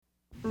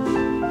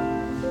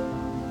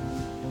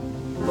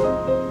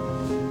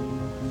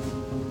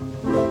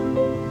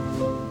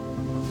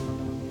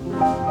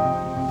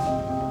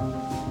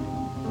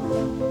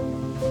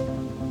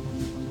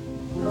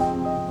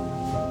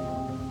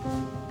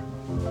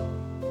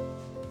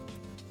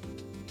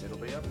It'll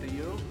be up to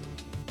you,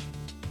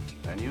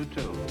 and you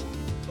too.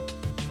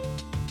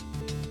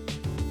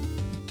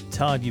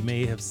 Todd, you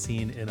may have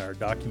seen in our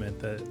document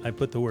that I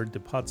put the word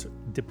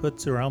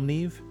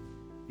Deputzeramnev.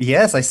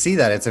 Yes, I see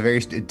that. It's a very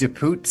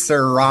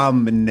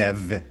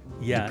Deputzeramnev.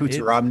 Yeah,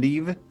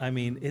 Deputzeramnev. I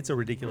mean, it's a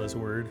ridiculous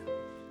word,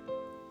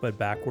 but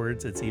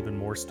backwards, it's even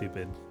more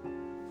stupid.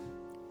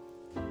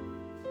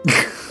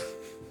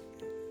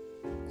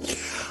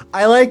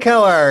 I like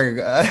how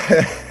our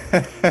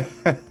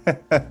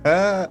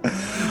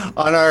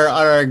on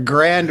our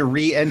grand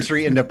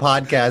re-entry into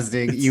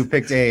podcasting, you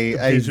picked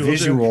a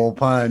visual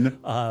pun.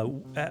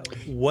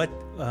 What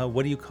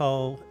do you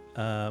call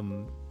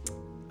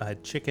a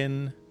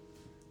chicken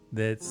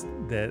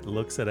that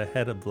looks at a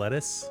head of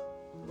lettuce?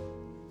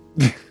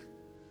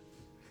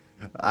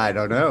 I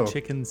don't know.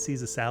 Chicken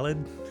sees a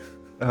salad.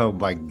 Oh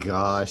my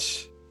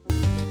gosh.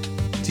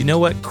 Do you know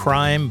what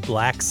crime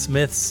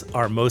blacksmiths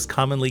are most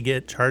commonly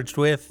get charged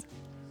with?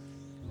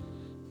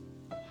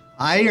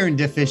 Iron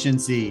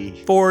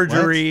deficiency.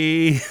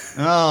 Forgery. What?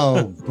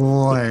 Oh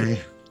boy.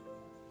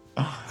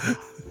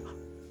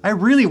 I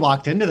really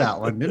walked into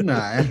that one, didn't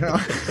I?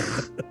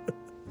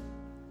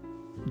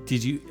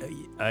 Did you?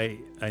 I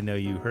know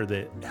you heard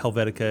that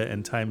Helvetica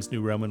and Times New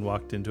Roman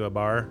walked into a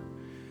bar.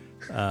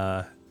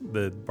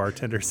 The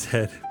bartender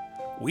said,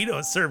 "We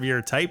don't serve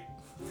your type."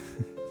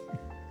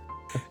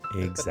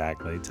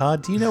 Exactly.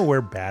 Todd, do you know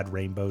where bad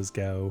rainbows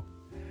go?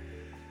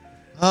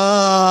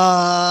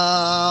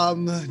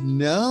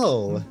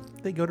 No.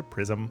 They go to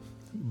Prism,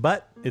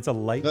 but it's a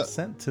light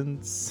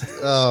sentence.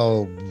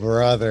 Oh,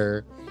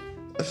 brother.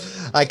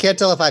 I can't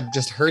tell if I've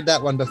just heard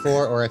that one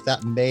before or if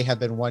that may have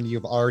been one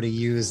you've already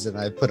used and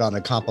I put on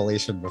a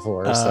compilation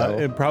before.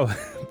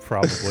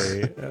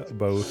 Probably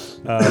both.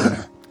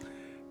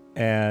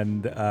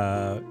 And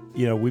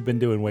we've been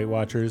doing Weight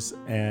Watchers,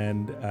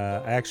 and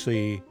I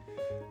actually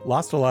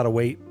lost a lot of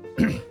weight,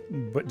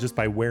 but just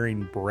by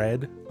wearing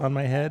bread on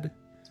my head.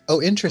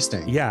 Oh,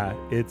 interesting. Yeah,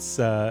 it's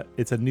a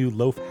new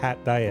loaf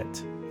hat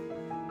diet.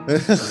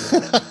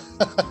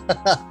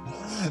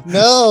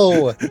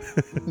 No.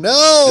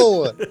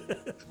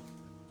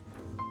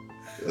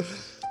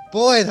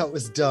 Boy, that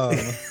was dumb.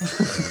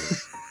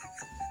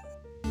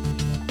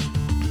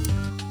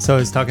 So I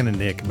was talking to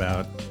Nick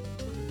about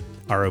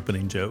our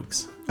opening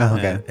jokes. Oh,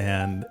 okay.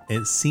 And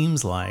it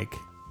seems like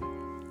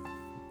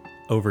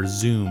over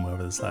Zoom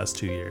over this last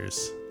 2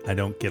 years, I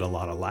don't get a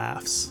lot of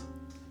laughs,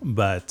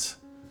 but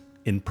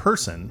in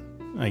person,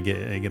 I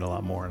get a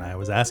lot more. And I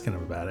was asking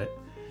him about it,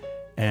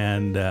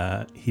 and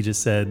he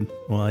just said,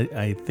 "Well,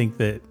 I think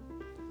that."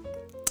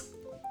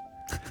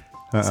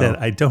 He said,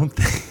 "I don't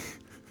think."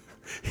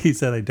 He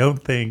said, "I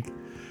don't think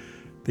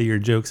that your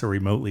jokes are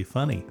remotely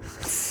funny."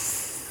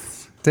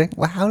 Dang,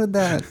 well, how did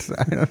that?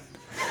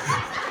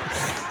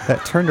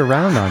 That turned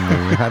around on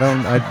me.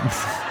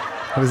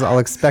 I was all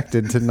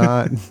expected to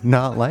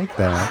not like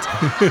that.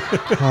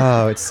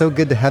 Oh, it's so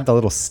good to have the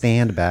little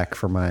stand back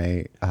for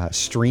my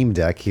Stream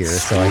Deck here,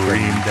 so I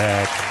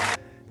can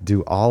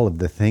do all of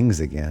the things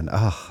again.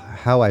 Oh,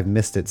 how I've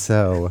missed it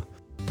so.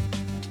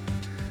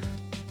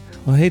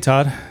 Well, hey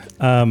Todd,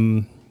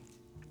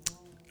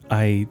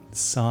 I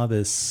saw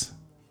this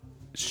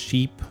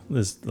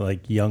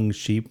young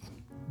sheep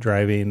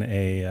driving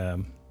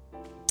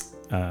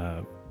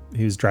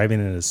he was driving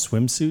in a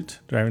swimsuit,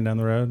 driving down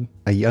the road.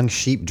 A young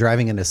sheep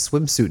driving in a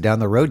swimsuit down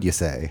the road, you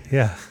say?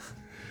 Yeah.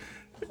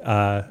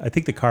 I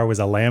think the car was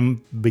a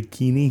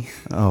Lamborghini.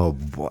 Oh,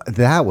 boy.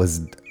 That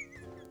was...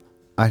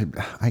 I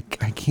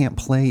can't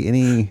play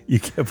any... You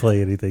can't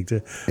play anything.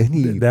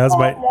 Now's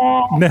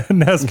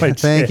my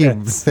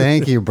chance.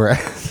 Thank you, Brett.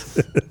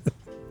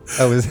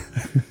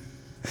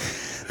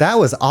 That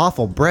was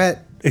awful,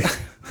 Brett.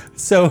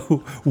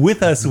 So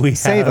with us,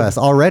 save us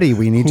already.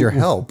 We need your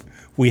help.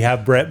 We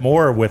have Brett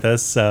Moore with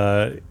us,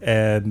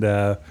 and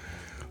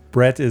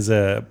Brett is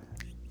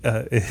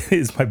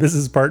is my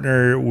business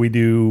partner. We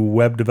do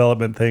web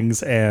development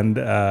things, and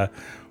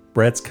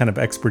Brett's kind of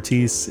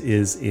expertise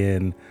is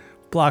in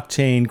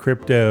blockchain,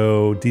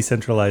 crypto,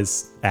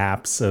 decentralized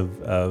apps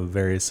of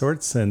various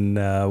sorts. And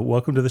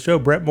welcome to the show,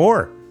 Brett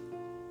Moore.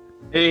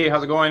 Hey,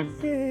 how's it going?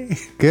 Yay.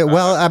 Good.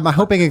 Well, I'm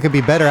hoping it could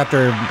be better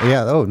after.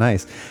 Yeah. Oh,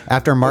 nice.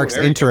 After Mark's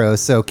intro.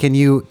 So can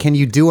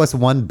you do us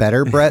one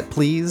better, Brett,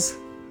 please?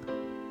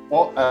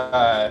 Well,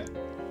 I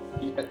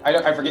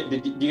forget.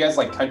 Do you guys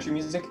like country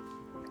music?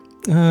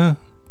 Kind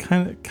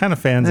of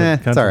fans of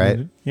country. It's all right.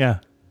 Music. Yeah.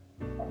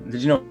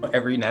 Did you know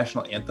every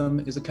national anthem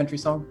is a country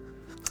song?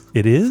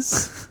 It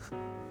is?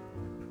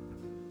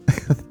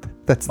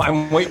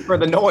 I'm waiting for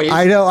the noise.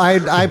 I know.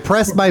 I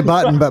pressed my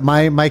button, but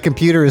my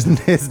computer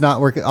is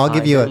not working. I'll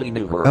give you a.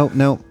 Oh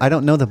no, I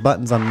don't know the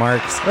buttons on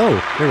Mark's. Oh,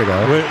 here we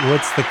go.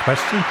 What's the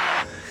question?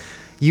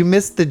 You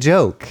missed the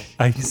joke.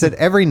 You said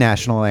every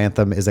national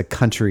anthem is a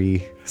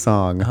country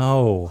song.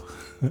 Oh,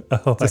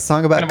 it's a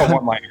song about kind of a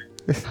one-liner.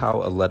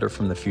 How a letter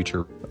from the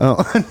future. Oh,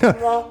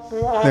 no.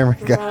 There we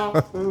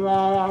go.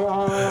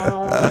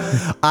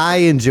 I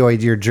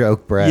enjoyed your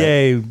joke, Brett.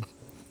 Yay.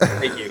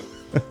 Thank you.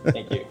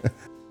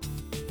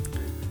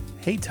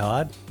 Hey,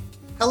 Todd.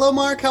 Hello,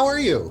 Mark. How are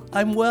you?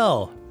 I'm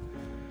well.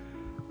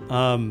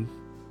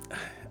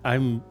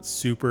 I'm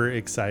super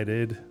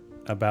excited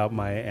about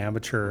my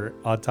amateur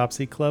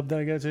autopsy club that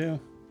I go to.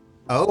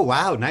 Oh,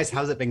 wow. Nice.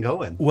 How's it been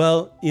going?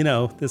 Well, you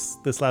know,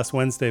 this last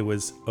Wednesday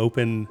was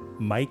open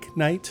mic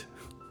night.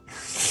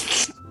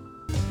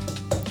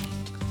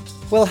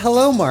 Well,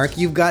 hello, Mark.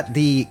 You've got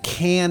the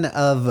can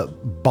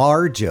of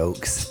bar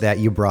jokes that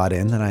you brought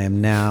in that I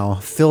am now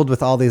filled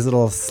with all these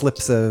little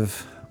slips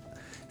of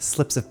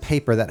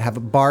paper that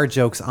have bar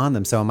jokes on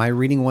them. So am I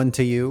reading one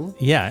to you?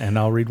 Yeah, and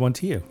I'll read one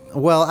to you.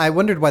 Well, I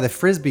wondered why the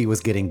Frisbee was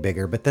getting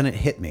bigger, but then it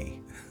hit me.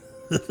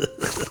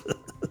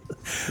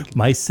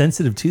 My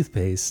sensitive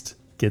toothpaste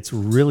gets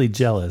really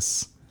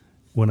jealous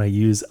when I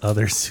use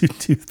other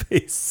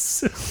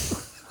toothpastes.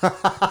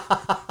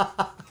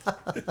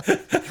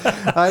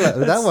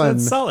 That one.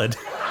 That's solid.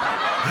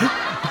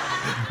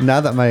 Now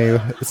that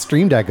my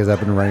Stream Deck is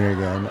up and running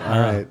again. All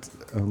right,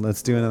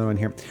 let's do another one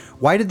here.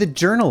 Why did the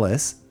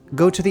journalist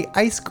go to the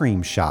ice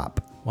cream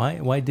shop?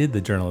 Why did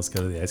the journalist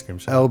go to the ice cream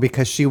shop? Oh,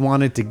 because she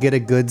wanted to get a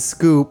good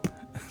scoop.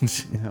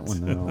 That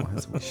one, no.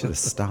 We should have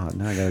stopped.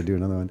 Now I got to do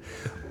another one.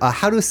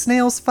 How do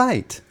snails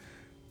fight?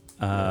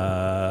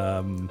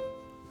 I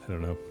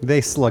don't know.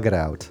 They slug it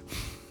out.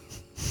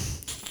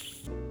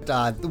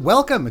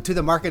 Welcome to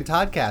the Mark and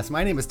Toddcast.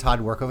 My name is Todd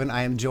Workoven.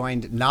 I am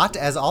joined, not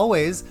as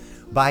always,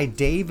 by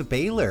Dave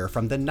Baylor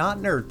from the Not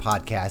Nerd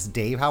podcast.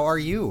 Dave, how are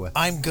you?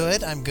 I'm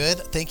good.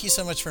 Thank you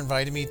so much for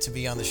inviting me to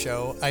be on the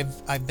show.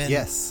 I've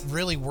been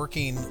really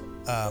working.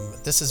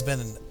 This has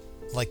been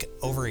like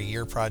over a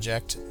year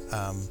project.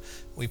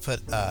 We put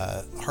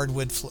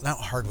laminate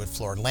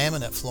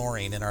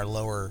flooring in our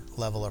lower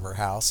level of our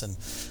house, and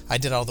I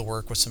did all the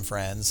work with some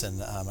friends, and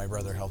my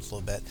brother helped a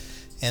little bit.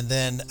 And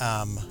then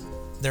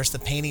there's the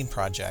painting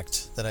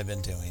project that I've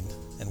been doing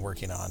and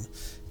working on,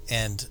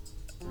 and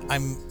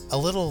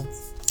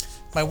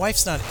my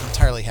wife's not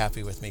entirely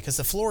happy with me because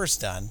the floor's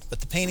done, but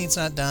the painting's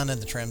not done and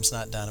the trim's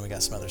not done, and we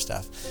got some other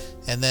stuff.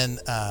 And then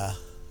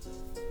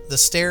the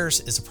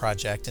stairs is a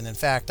project, and in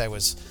fact, I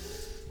was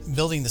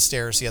building the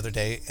stairs the other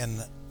day,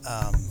 and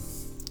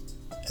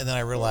then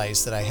I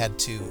realized that I had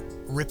to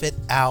rip it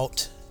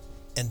out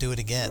and do it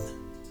again.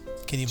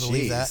 Can you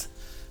believe that?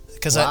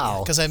 Because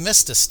I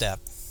missed a step.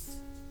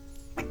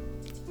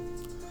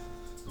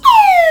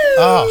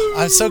 Oh,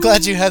 I'm so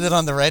glad you had it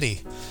on the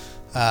ready.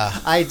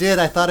 I did.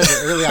 I thought of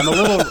it earlier.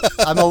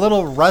 I'm a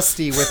little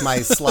rusty with my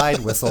slide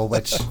whistle,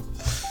 which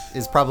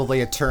is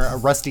probably a term. A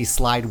rusty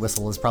slide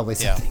whistle is probably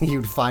something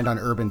you'd find on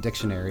Urban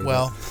Dictionary.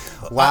 Well,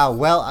 wow.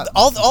 Well,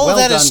 all well of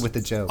that done is with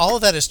the joke. All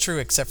of that is true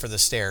except for the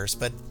stairs.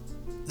 But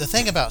the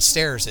thing about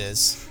stairs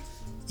is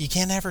you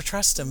can't ever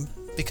trust them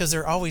because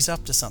they're always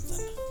up to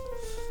something.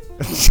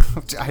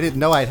 I didn't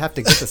know I'd have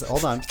to get this.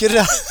 Hold on. Get it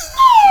out.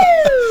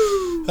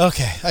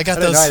 Okay, I got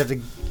those. I didn't know I'd have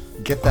to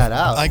get that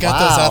out. I got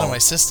those out of my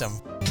system.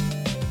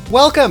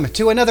 Welcome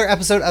to another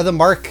episode of the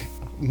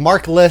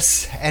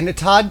Markless and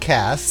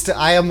Toddcast.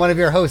 I am one of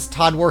your hosts,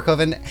 Todd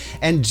Workoven,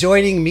 and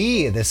joining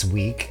me this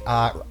week,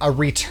 a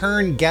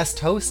return guest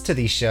host to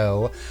the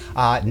show,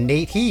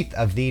 Nate Heath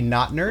of the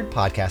Not Nerd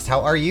podcast. How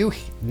are you,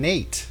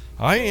 Nate?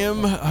 I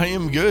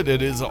am good.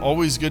 It is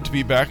always good to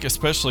be back,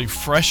 especially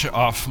fresh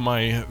off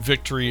my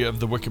victory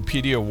of the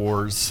Wikipedia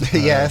Wars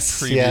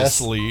previously.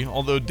 Yes.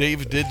 Although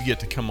Dave did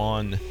get to come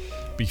on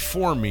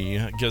before me.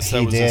 I guess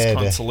that was his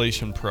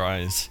consolation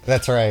prize.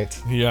 That's right.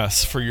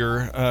 Yes, for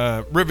your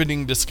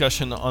riveting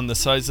discussion on the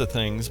size of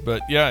things.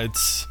 But yeah,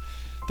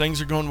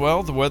 things are going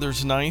well. The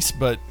weather's nice,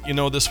 but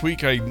this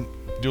week I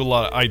do a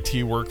lot of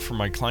IT work for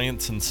my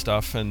clients and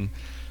stuff, and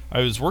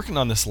I was working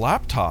on this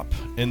laptop,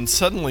 and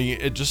suddenly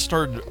it just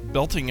started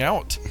belting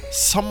out,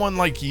 "Someone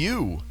like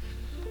you."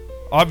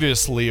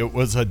 Obviously, it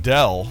was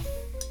Adele.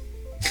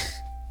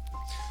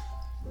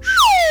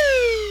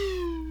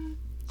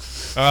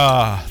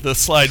 The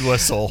slide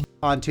whistle.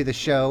 On to the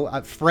show,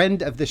 a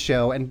friend of the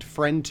show and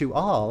friend to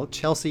all,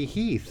 Chelsea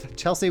Heath.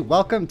 Chelsea,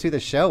 welcome to the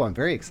show. I'm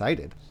very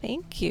excited.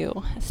 Thank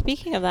you.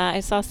 Speaking of that, I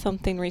saw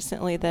something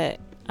recently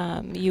that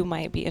you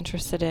might be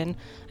interested in.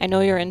 I know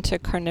you're into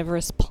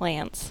carnivorous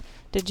plants.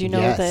 Did you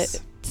know that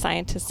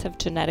scientists have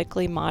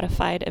genetically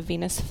modified a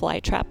Venus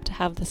flytrap to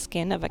have the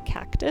skin of a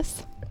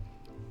cactus?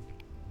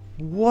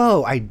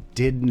 Whoa, I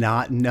did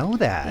not know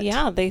that.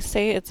 Yeah, they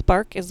say its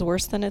bark is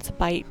worse than its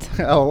bite.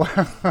 Oh.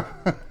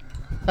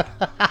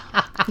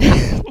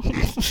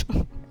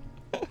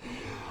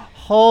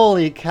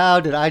 Holy cow,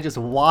 did I just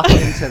walk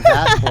into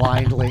that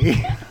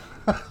blindly?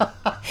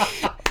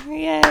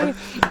 Yay.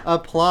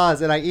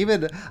 Applause. And I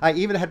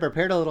even had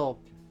prepared a little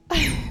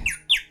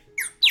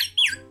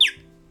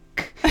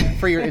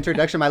for your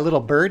introduction, my little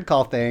bird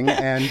call thing,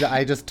 and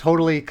I just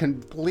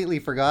completely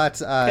forgot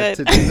to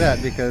do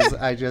that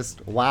because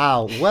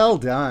wow, well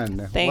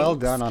done. Thanks. Well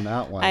done on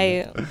that one.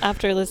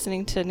 After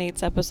listening to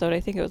Nate's episode,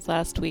 I think it was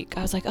last week,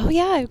 I was like, oh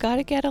yeah, I've got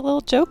to get a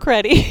little joke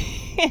ready.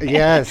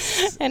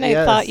 Yes. And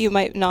I thought you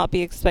might not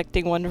be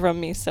expecting one from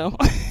me, so.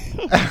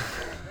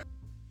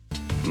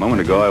 A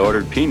moment ago, I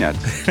ordered peanuts.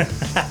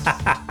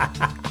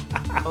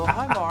 Oh,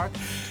 hi, Mark.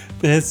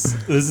 This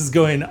is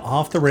going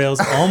off the rails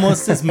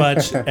almost as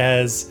much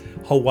as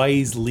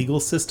Hawaii's legal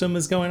system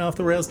is going off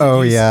the rails.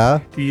 Do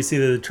you see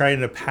that they're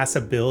trying to pass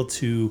a bill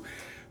to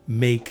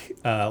make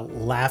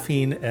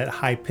laughing at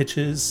high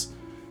pitches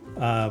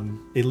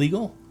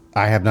illegal?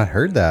 I have not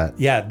heard that.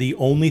 Yeah, the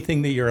only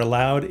thing that you're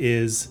allowed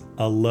is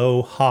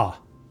aloha.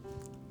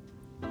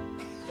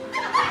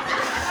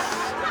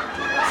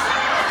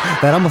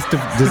 That almost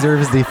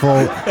deserves the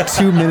full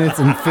 2 minutes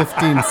and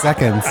 15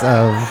 seconds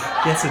of...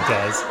 Yes, it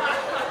does.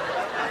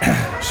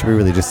 Should we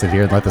really just sit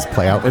here and let this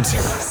play out?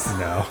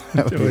 No.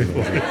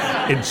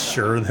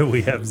 Ensure that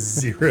we have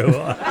 0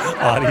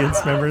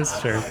 audience members?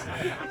 Sure.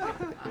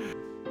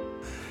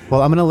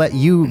 Well, I'm going to let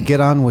you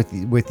get on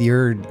with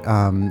your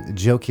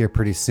joke here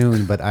pretty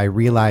soon, but I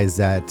realize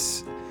that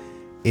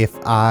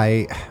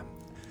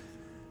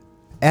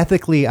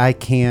ethically, I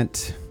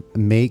can't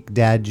make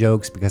dad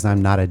jokes because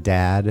I'm not a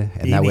dad,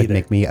 and that would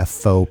make me a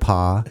faux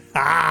pas.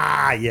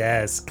 Ah,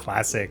 yes.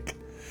 Classic.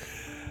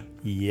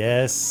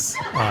 Yes.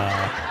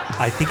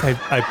 I think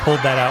I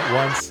pulled that out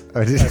once.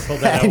 I pulled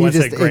that out once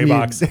at Gray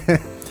Box.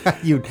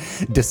 You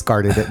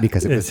discarded it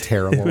because it was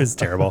terrible. It was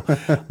terrible.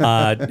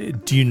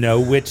 Do you know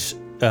which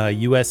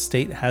U.S.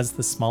 state has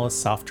the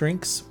smallest soft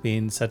drinks,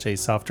 being such a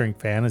soft drink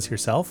fan as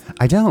yourself?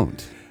 I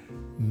don't.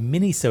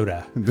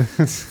 Minnesota.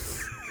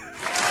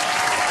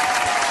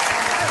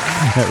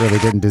 That really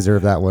didn't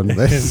deserve that one,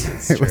 but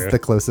it was the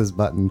closest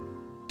button.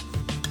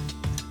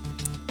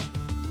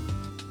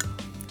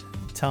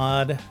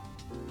 Todd,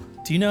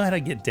 do you know how to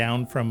get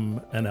down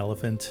from an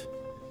elephant?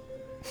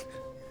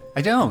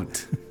 I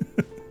don't.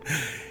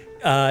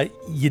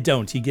 You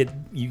don't.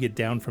 You get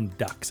down from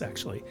ducks,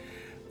 actually.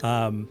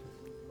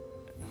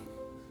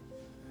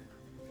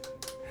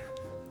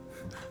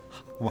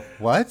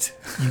 What?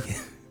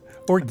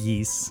 Or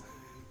geese.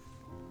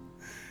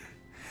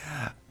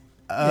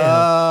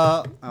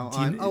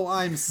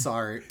 I'm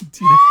sorry.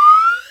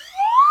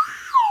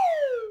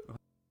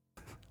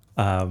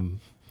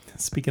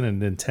 Speaking of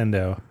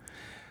Nintendo,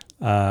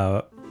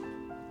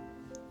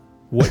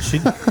 what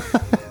should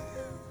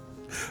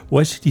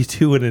you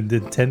do when a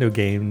Nintendo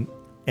game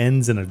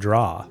ends in a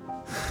draw?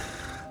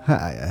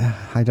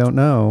 I don't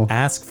know.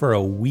 Ask for a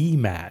Wii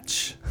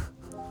match.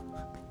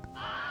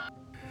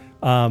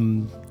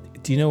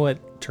 Do you know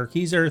what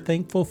turkeys are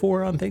thankful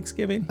for on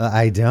Thanksgiving?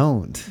 I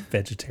don't.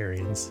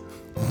 Vegetarians.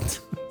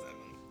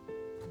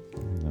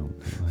 No,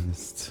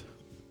 honest.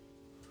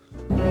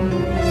 Well,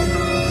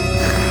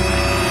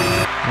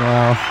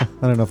 I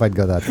don't know if I'd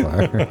go that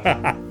far.